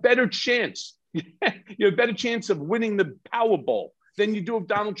 You have a better chance. You have a better chance of winning the Powerball than you do of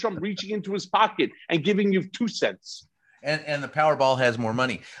Donald Trump reaching into his pocket and giving you 2 cents. And the Powerball has more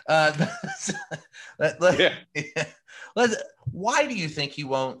money. Why do you think he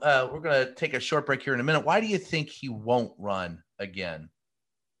won't? We're going to take a short break here in a minute. Why do you think he won't run again?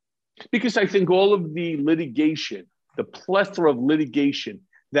 Because I think all of the litigation, the plethora of litigation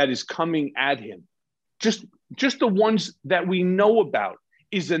that is coming at him, just the ones that we know about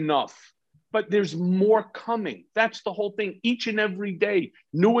is enough. But there's more coming. That's the whole thing. Each and every day,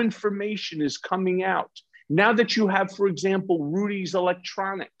 new information is coming out. Now that you have, for example, Rudy's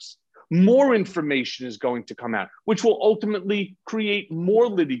electronics, more information is going to come out, which will ultimately create more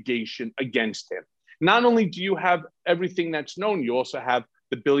litigation against him. Not only do you have everything that's known, you also have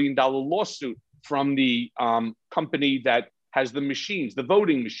the $1 billion lawsuit from the company that has the machines, the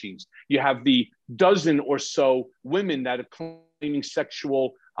voting machines. You have the dozen or so women that are claiming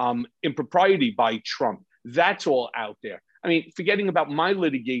sexual impropriety by Trump. That's all out there. I mean, forgetting about my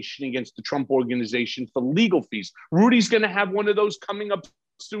litigation against the Trump organization for legal fees. Rudy's going to have one of those coming up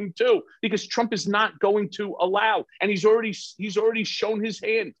soon too, because Trump is not going to allow, and he's already shown his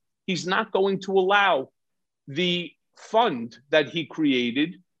hand. He's not going to allow the fund that he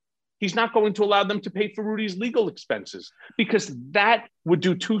created. He's not going to allow them to pay for Rudy's legal expenses, because that would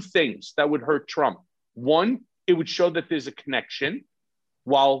do 2 things that would hurt Trump. One, it would show that there's a connection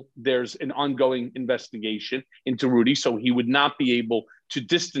while there's an ongoing investigation into Rudy, so he would not be able to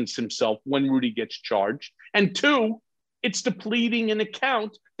distance himself when Rudy gets charged. And 2, it's depleting an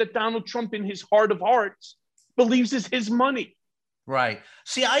account that Donald Trump, in his heart of hearts, believes is his money. Right.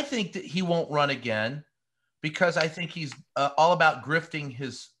 See, I think that he won't run again because I think he's all about grifting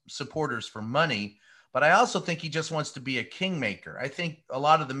his supporters for money. But I also think he just wants to be a kingmaker. I think a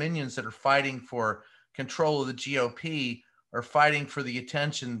lot of the minions that are fighting for control of the GOP are fighting for the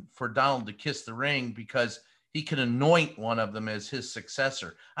attention for Donald to kiss the ring because he can anoint one of them as his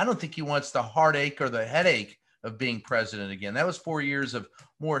successor. I don't think he wants the heartache or the headache of being president again. That was 4 years of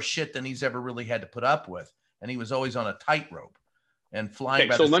more shit than he's ever really had to put up with. And he was always on a tightrope and flying.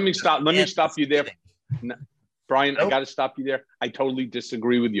 Okay, so let me stop you there. No, Brian, I got to stop you there. I totally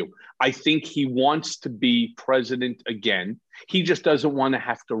disagree with you. I think he wants to be president again. He just doesn't want to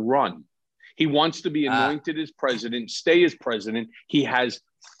have to run. He wants to be anointed as president, stay as president. He has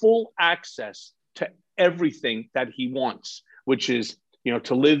full access to everything that he wants, which is,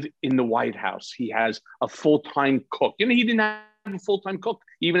 to live in the White House. He has a full-time cook. He didn't have a full-time cook,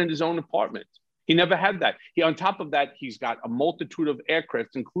 even in his own apartment. He never had that. On top of that, he's got a multitude of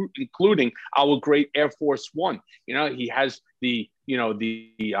aircraft, including our great Air Force One. He has the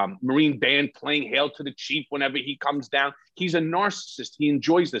Marine band playing "Hail to the Chief" whenever he comes down. He's a narcissist. He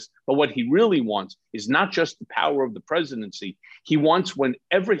enjoys this. But what he really wants is not just the power of the presidency. He wants,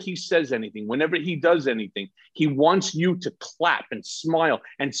 whenever he says anything, whenever he does anything, he wants you to clap and smile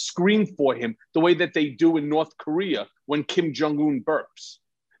and scream for him the way that they do in North Korea when Kim Jong-un burps.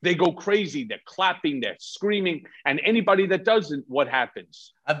 They go crazy. They're clapping. They're screaming. And anybody that doesn't, what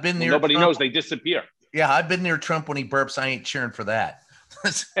happens? I've been there. Nobody knows. They disappear. Yeah, I've been near Trump when he burps. I ain't cheering for that.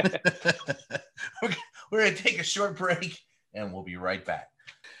 We're going to take a short break, and we'll be right back.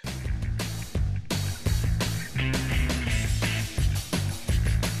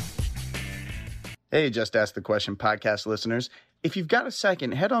 Hey, Just Ask the Question podcast listeners. If you've got a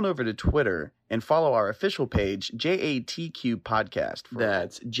second, head on over to Twitter and follow our official page, JATQ Podcast.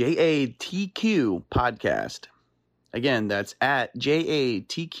 That's JATQ Podcast. Again, that's at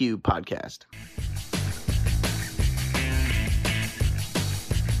JATQ Podcast.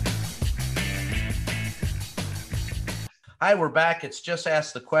 Hi, we're back. It's Just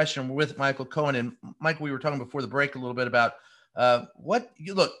Ask the Question. We're with Michael Cohen. And Michael, we were talking before the break a little bit about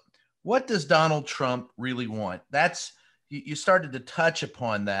what does Donald Trump really want? You started to touch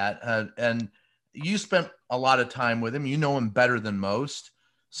upon that, and you spent a lot of time with him. You know him better than most.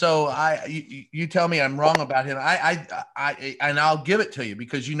 So you tell me I'm wrong about him. And I'll give it to you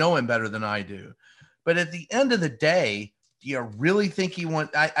because you know him better than I do. But at the end of the day, do you really think he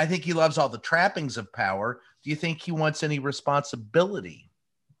wants? I think he loves all the trappings of power. Do you think he wants any responsibility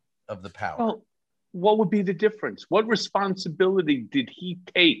of the power? Well, what would be the difference? What responsibility did he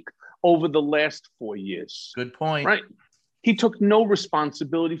take over the last 4 years? Good point. Right. He took no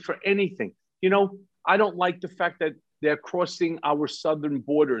responsibility for anything. I don't like the fact that they're crossing our southern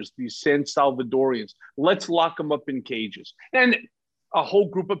borders, these San Salvadorians. Let's lock them up in cages. And a whole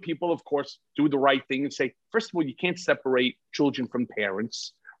group of people, of course, do the right thing and say, first of all, you can't separate children from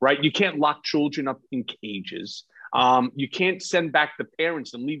parents, right? You can't lock children up in cages. You can't send back the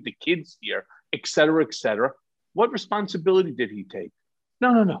parents and leave the kids here, et cetera, et cetera. What responsibility did he take?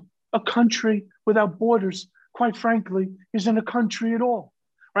 No. A country without borders, quite frankly, isn't a country at all,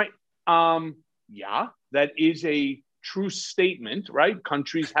 right? Yeah, that is a true statement, right?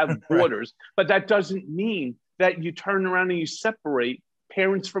 Countries have borders, but that doesn't mean that you turn around and you separate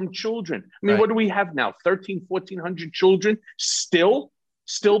parents from children. I mean, What do we have now? 1,400 children still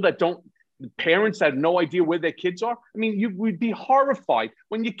that don't, parents that have no idea where their kids are. I mean, you would be horrified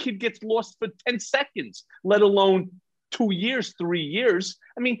when your kid gets lost for 10 seconds, let alone 2 years, 3 years.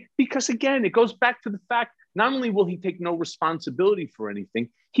 I mean, because again, it goes back to the fact, not only will he take no responsibility for anything,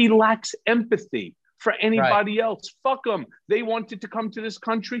 he lacks empathy for anybody else. Fuck them. They wanted to come to this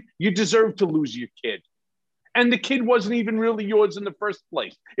country. You deserve to lose your kid. And the kid wasn't even really yours in the first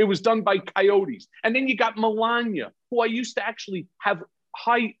place. It was done by coyotes. And then you got Melania, who I used to actually have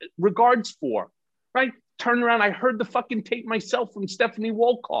high regards for, right? Turn around. I heard the fucking tape myself from Stephanie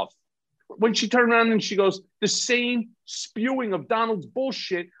Wolkoff. When she turned around and she goes, the same spewing of Donald's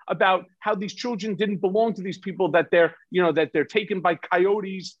bullshit about how these children didn't belong to these people, that they're taken by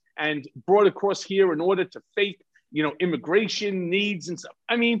coyotes and brought across here in order to fake, immigration needs and stuff.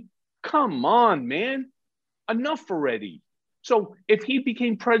 I mean, come on, man. Enough already. So if he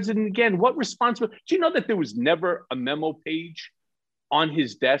became president again, what responsibility? Do you know that there was never a memo page on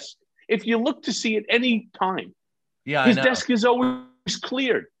his desk? If you look to see it any time, his desk is always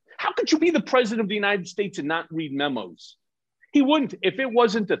cleared. How could you be the president of the United States and not read memos? He wouldn't. If it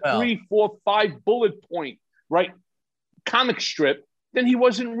wasn't a 3, 4, 5 bullet point, right, comic strip then he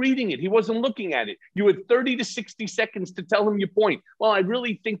wasn't reading it. He wasn't looking at it. You had 30 to 60 seconds to tell him your point. Well, I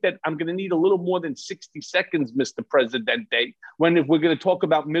really think that I'm going to need a little more than 60 seconds, Mr. Presidente, if we're going to talk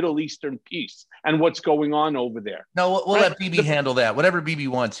about Middle Eastern peace and what's going on over there. No, we'll let BB handle that. Whatever BB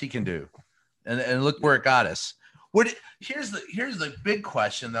wants, he can do. And look where it got us. Here's the big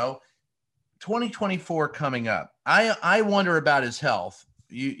question, though. 2024 coming up. I wonder about his health.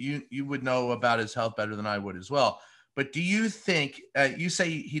 You would know about his health better than I would as well. But do you think, you say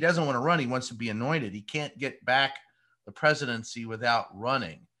he doesn't want to run, he wants to be anointed. He can't get back the presidency without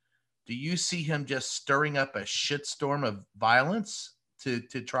running. Do you see him just stirring up a shitstorm of violence to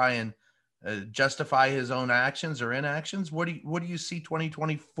try and justify his own actions or inactions? What do you see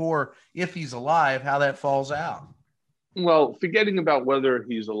 2024, if he's alive, how that falls out? Well, forgetting about whether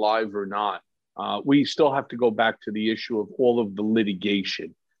he's alive or not, we still have to go back to the issue of all of the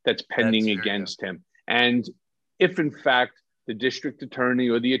litigation that's pending against him. And if, in fact, the district attorney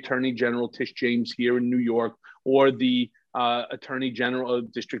or the attorney general, Tish James here in New York, or the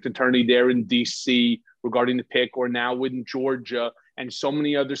district attorney there in D.C. regarding the pick, or now in Georgia and so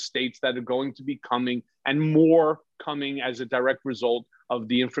many other states that are going to be coming, and more coming as a direct result of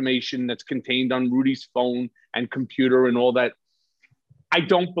the information that's contained on Rudy's phone and computer and all that, I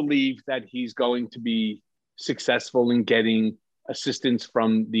don't believe that he's going to be successful in getting assistance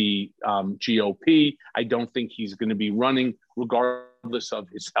from the GOP. I don't think he's going to be running regardless of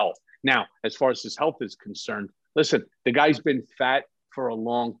his health. Now, as far as his health is concerned, listen, the guy's been fat for a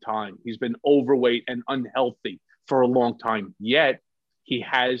long time. He's been overweight and unhealthy for a long time. Yet he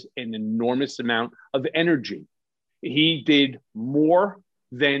has an enormous amount of energy. He did more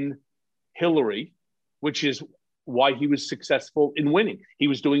than Hillary, which is why he was successful in winning. He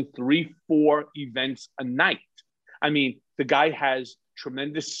was doing 3-4 events a night. I mean, the guy has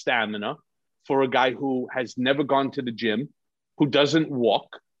tremendous stamina for a guy who has never gone to the gym, who doesn't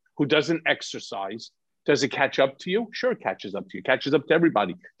walk, who doesn't exercise. Does it catch up to you? Sure, it catches up to you. It catches up to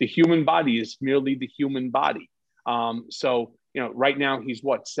everybody. The human body is merely the human body. So, right now he's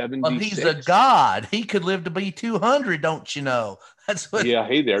what, 76? Well, he's a god. He could live to be 200, don't you know? That's what. Yeah,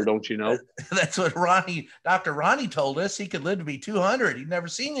 hey there, don't you know? That's what Dr. Ronnie told us. He could live to be 200. He'd never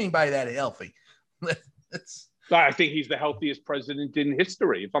seen anybody that healthy. I think he's the healthiest president in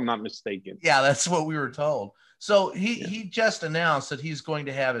history, if I'm not mistaken. Yeah, that's what we were told. So he just announced that he's going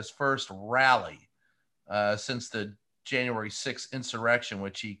to have his first rally since the January 6th insurrection,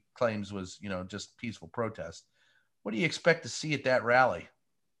 which he claims was, just peaceful protest. What do you expect to see at that rally?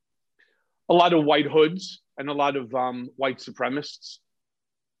 A lot of white hoods and a lot of white supremacists.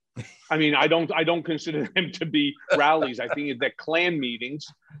 I mean, I don't consider them to be rallies. I think they're Klan meetings,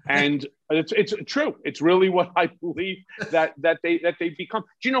 and it's true. It's really what I believe that they become.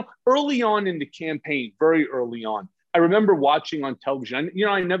 Do early on in the campaign, very early on, I remember watching on television.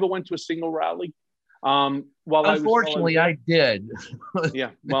 I never went to a single rally. Unfortunately, I did. Yeah,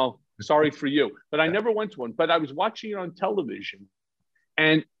 well, sorry for you, but I never went to one. But I was watching it on television,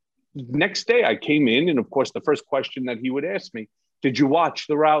 and next day I came in, and of course, the first question that he would ask me, did you watch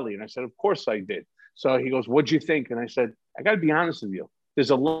the rally? And I said, of course I did. So he goes, what'd you think? And I said, I got to be honest with you. There's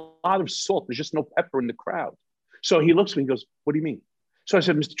a lot of salt. There's just no pepper in the crowd. So he looks at me and goes, what do you mean? So I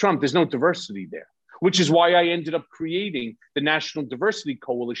said, Mr. Trump, there's no diversity there, which is why I ended up creating the National Diversity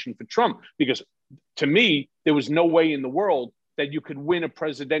Coalition for Trump, because to me, there was no way in the world that you could win a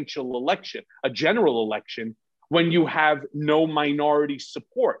presidential election, a general election, when you have no minority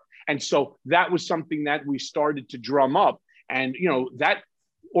support. And so that was something that we started to drum up. And, that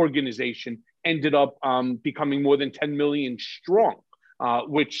organization ended up becoming more than 10 million strong,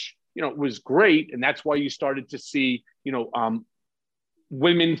 which, was great. And that's why you started to see,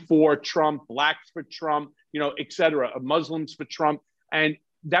 women for Trump, blacks for Trump, et cetera, Muslims for Trump. And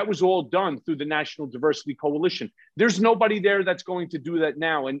that was all done through the National Diversity Coalition. There's nobody there that's going to do that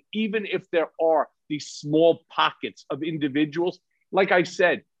now. And even if there are these small pockets of individuals, like I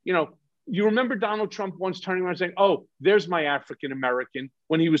said, you remember Donald Trump once turning around and saying, oh, there's my African-American,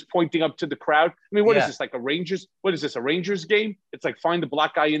 when he was pointing up to the crowd. I mean, what is this, like a Rangers? What is this, a Rangers game? It's like find the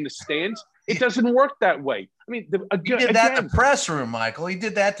black guy in the stands. It doesn't work that way. I mean, he did that in the press room, Michael. He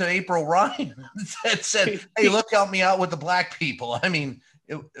did that to April Ryan. said, hey, look, help me out with the black people. I mean,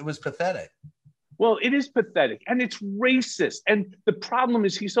 it was pathetic. Well, it is pathetic, and it's racist. And the problem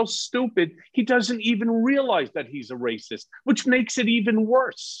is he's so stupid, he doesn't even realize that he's a racist, which makes it even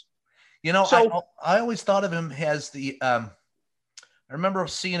worse. I always thought of him as I remember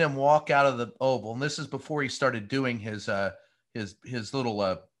seeing him walk out of the Oval, and this is before he started doing his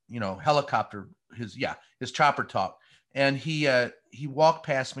little, helicopter, his chopper talk. And he walked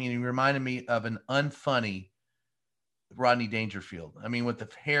past me, and he reminded me of an unfunny Rodney Dangerfield. I mean, with the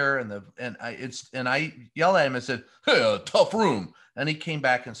hair and I yelled at him and said, "Hey, tough room." And he came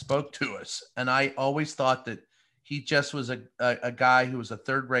back and spoke to us. And I always thought that he just was a guy who was a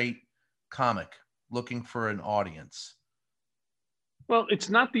third-rate comic looking for an audience. Well, it's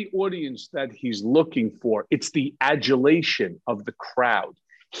not the audience that he's looking for. It's the adulation of the crowd.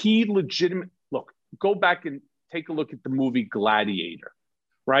 He look, go back and take a look at the movie Gladiator,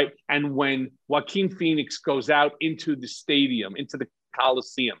 right? And when Joaquin Phoenix goes out into the stadium, into the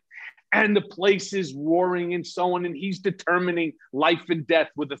Coliseum, and the place is roaring and so on, and he's determining life and death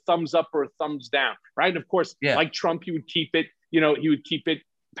with a thumbs up or a thumbs down, right? Of course, like Trump, he would keep it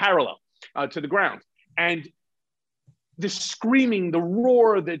parallel to the ground. And the screaming, the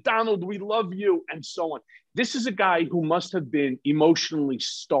roar, the Donald, we love you, and so on. This is a guy who must have been emotionally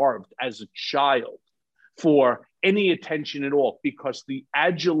starved as a child for any attention at all, because the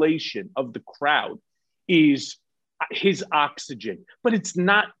adulation of the crowd is his oxygen. But it's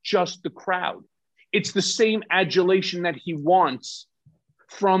not just the crowd. It's the same adulation that he wants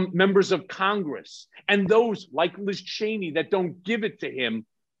from members of Congress. And those like Liz Cheney that don't give it to him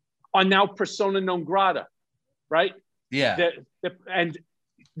are now persona non grata, right? Yeah. And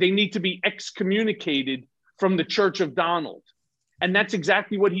they need to be excommunicated from the Church of Donald. And that's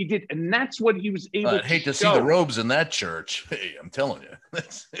exactly what he did. And that's what he was able to I'd hate to see show. the robes in that church. Hey, I'm telling you.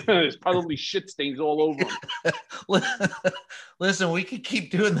 There's probably shit stains all over them. Listen, we could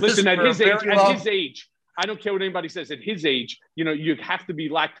keep doing this. Listen, at his age, I don't care what anybody says. At his age, you have to be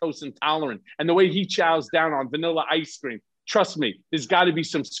lactose intolerant. And the way he chows down on vanilla ice cream, trust me, there's got to be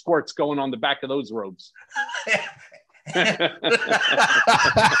some squirts going on the back of those robes.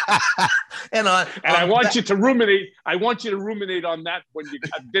 And I want you to ruminate. I want you to ruminate on that when you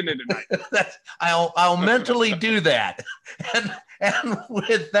have dinner tonight. I'll mentally do that. And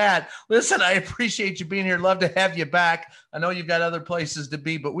with that, listen, I appreciate you being here. Love to have you back. I know you've got other places to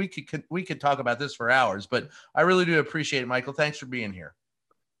be, but we could talk about this for hours. But I really do appreciate it, Michael. Thanks for being here,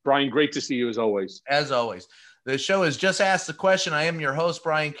 Brian. Great to see you as always. As always, the show is Just Ask the Question. I am your host,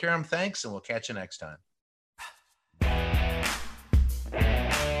 Brian Karam. Thanks, and we'll catch you next time.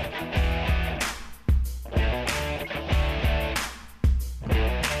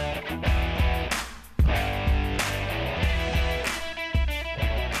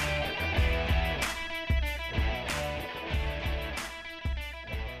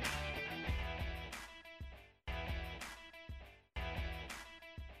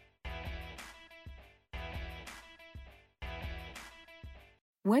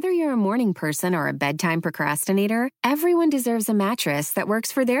 Whether you're a morning person or a bedtime procrastinator, everyone deserves a mattress that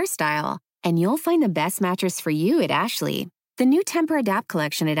works for their style. And you'll find the best mattress for you at Ashley. The new Temper-Adapt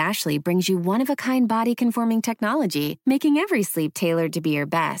collection at Ashley brings you one-of-a-kind body-conforming technology, making every sleep tailored to be your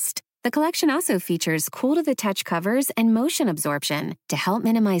best. The collection also features cool-to-the-touch covers and motion absorption to help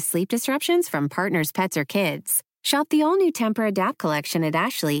minimize sleep disruptions from partners, pets, or kids. Shop the all-new Temper-Adapt collection at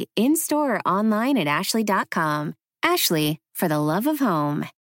Ashley, in-store or online at ashley.com. Ashley, for the love of home.